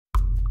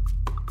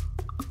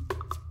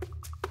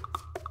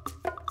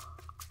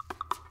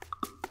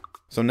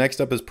So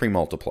next up is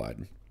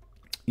pre-multiplied.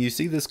 You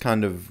see this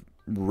kind of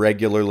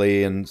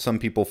regularly, and some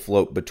people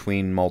float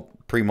between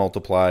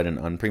pre-multiplied and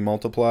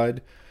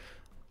unpre-multiplied.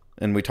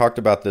 And we talked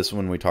about this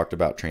when we talked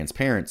about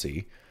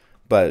transparency.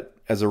 But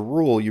as a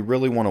rule, you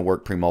really want to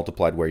work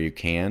pre-multiplied where you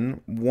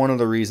can. One of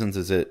the reasons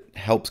is it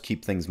helps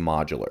keep things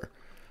modular.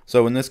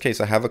 So in this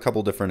case, I have a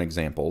couple different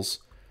examples.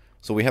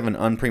 So we have an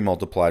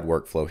unpre-multiplied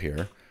workflow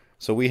here.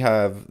 So we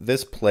have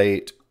this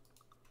plate.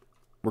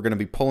 We're going to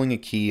be pulling a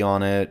key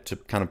on it to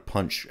kind of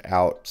punch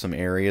out some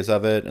areas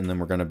of it, and then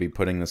we're going to be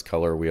putting this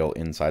color wheel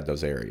inside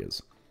those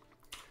areas.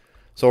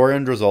 So our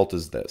end result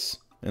is this,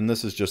 and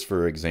this is just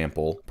for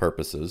example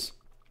purposes.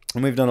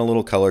 And we've done a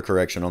little color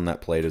correction on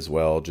that plate as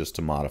well, just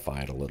to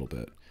modify it a little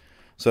bit.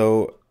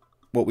 So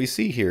what we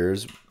see here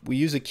is we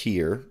use a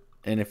keyer,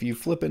 and if you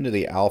flip into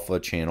the alpha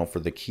channel for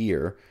the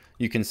keyer,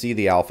 you can see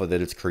the alpha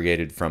that it's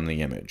created from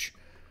the image.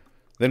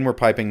 Then we're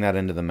piping that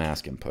into the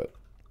mask input.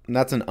 And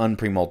that's an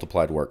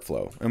unpre-multiplied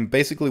workflow. And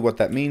basically what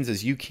that means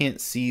is you can't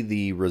see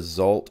the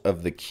result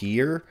of the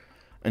keyer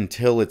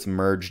until it's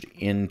merged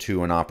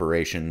into an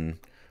operation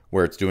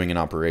where it's doing an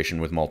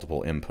operation with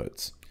multiple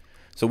inputs.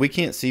 So we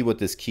can't see what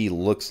this key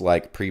looks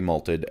like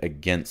pre-multed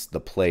against the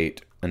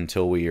plate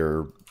until we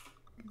are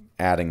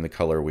adding the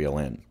color wheel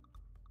in.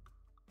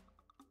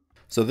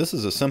 So this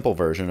is a simple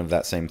version of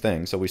that same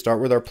thing. So we start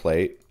with our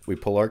plate, we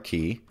pull our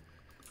key,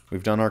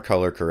 we've done our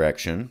color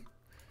correction.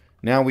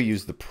 Now we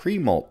use the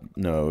pre-mult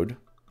node,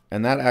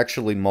 and that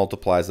actually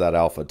multiplies that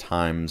alpha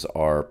times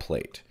our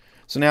plate.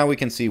 So now we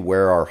can see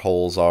where our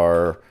holes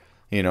are,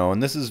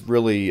 and this is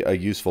really a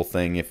useful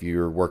thing if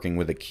you're working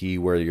with a key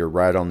where you're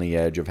right on the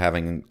edge of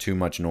having too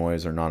much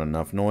noise or not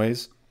enough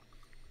noise,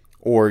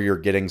 or you're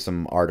getting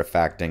some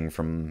artifacting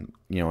from,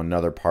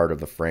 another part of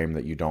the frame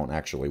that you don't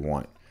actually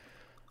want.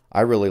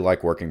 I really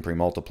like working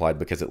pre-multiplied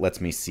because it lets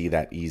me see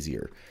that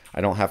easier.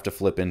 I don't have to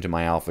flip into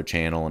my alpha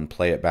channel and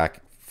play it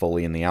back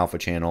fully in the alpha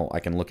channel. I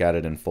can look at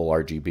it in full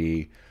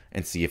RGB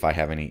and see if I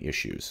have any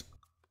issues.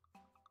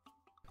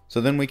 So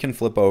then we can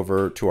flip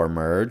over to our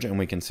merge and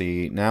we can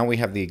see now we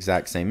have the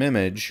exact same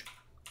image,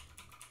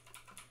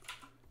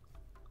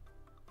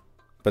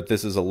 but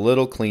this is a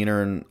little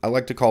cleaner, and I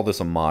like to call this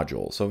a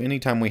module. So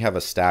anytime we have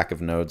a stack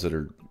of nodes that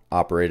are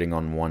operating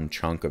on one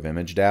chunk of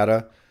image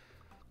data,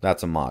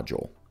 that's a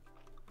module.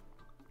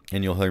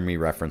 And you'll hear me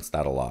reference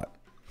that a lot.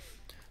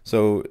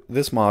 So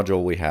this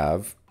module we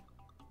have,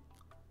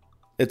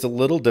 it's a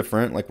little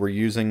different, like we're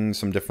using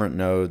some different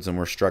nodes and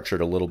we're structured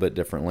a little bit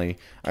differently.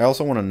 I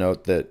also want to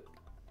note that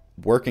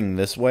working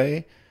this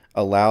way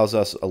allows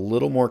us a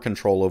little more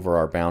control over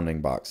our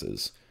bounding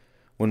boxes.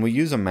 When we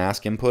use a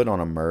mask input on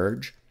a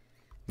merge,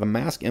 the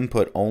mask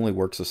input only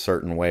works a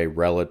certain way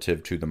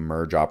relative to the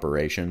merge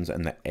operations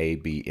and the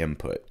A-B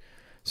input.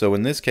 So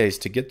in this case,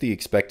 to get the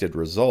expected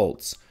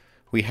results,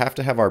 we have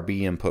to have our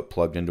B input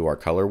plugged into our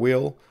color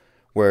wheel,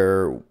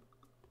 where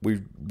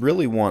we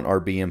really want our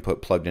B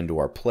input plugged into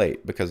our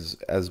plate, because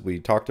as we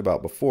talked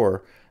about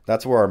before,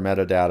 that's where our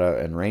metadata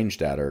and range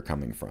data are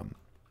coming from.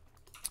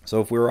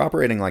 So if we were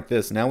operating like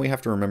this, now we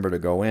have to remember to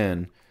go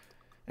in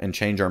and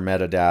change our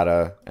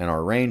metadata and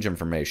our range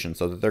information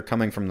so that they're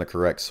coming from the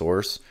correct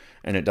source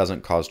and it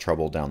doesn't cause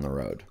trouble down the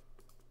road.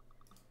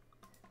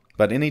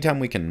 But anytime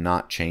we can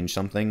not change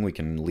something, we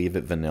can leave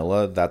it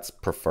vanilla, that's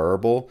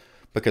preferable,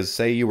 because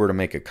say you were to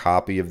make a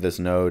copy of this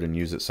node and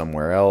use it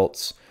somewhere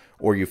else,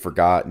 or you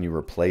forgot and you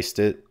replaced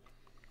it,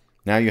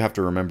 now you have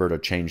to remember to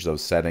change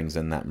those settings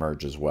in that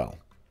merge as well.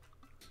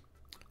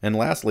 And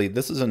lastly,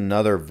 this is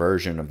another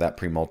version of that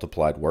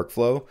pre-multiplied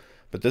workflow,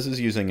 but this is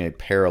using a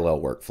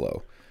parallel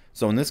workflow.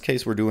 So in this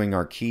case, we're doing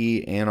our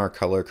key and our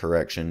color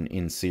correction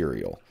in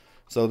serial.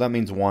 So that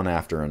means one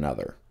after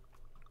another.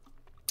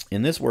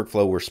 In this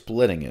workflow, we're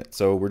splitting it.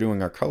 So we're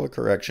doing our color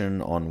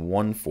correction on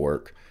one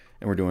fork,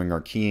 and we're doing our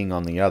keying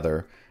on the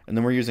other, and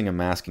then we're using a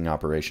masking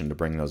operation to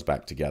bring those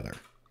back together.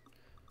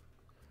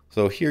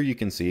 So here you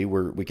can see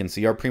we can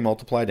see our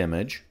pre-multiplied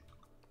image,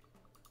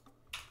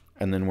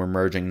 and then we're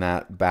merging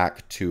that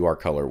back to our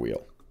color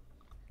wheel.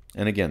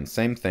 And again,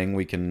 same thing,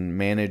 we can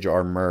manage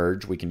our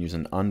merge, we can use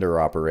an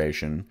under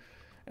operation,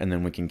 and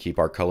then we can keep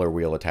our color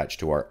wheel attached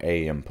to our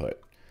A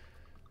input.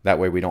 That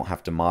way we don't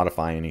have to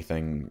modify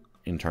anything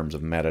in terms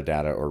of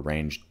metadata or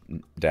range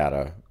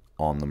data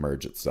on the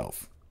merge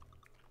itself.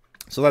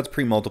 So that's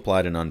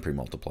pre-multiplied and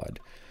unpre-multiplied.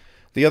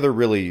 The other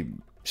really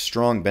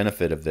strong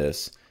benefit of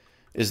this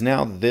is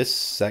now this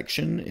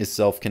section is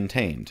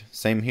self-contained.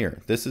 Same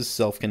here. This is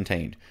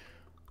self-contained.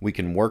 We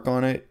can work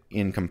on it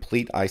in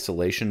complete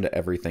isolation to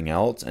everything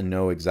else and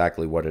know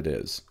exactly what it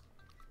is.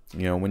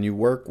 When you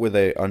work with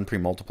a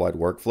unpre-multiplied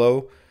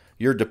workflow,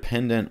 you're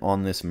dependent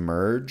on this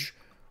merge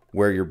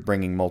where you're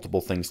bringing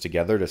multiple things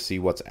together to see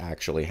what's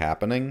actually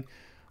happening,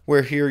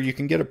 where here you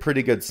can get a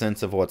pretty good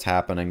sense of what's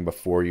happening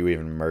before you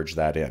even merge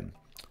that in.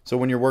 So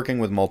when you're working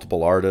with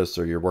multiple artists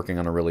or you're working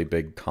on a really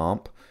big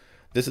comp,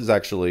 this is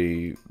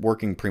actually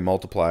working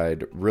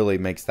pre-multiplied really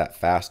makes that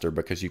faster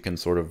because you can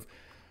sort of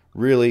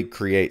really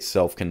create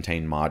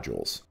self-contained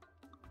modules.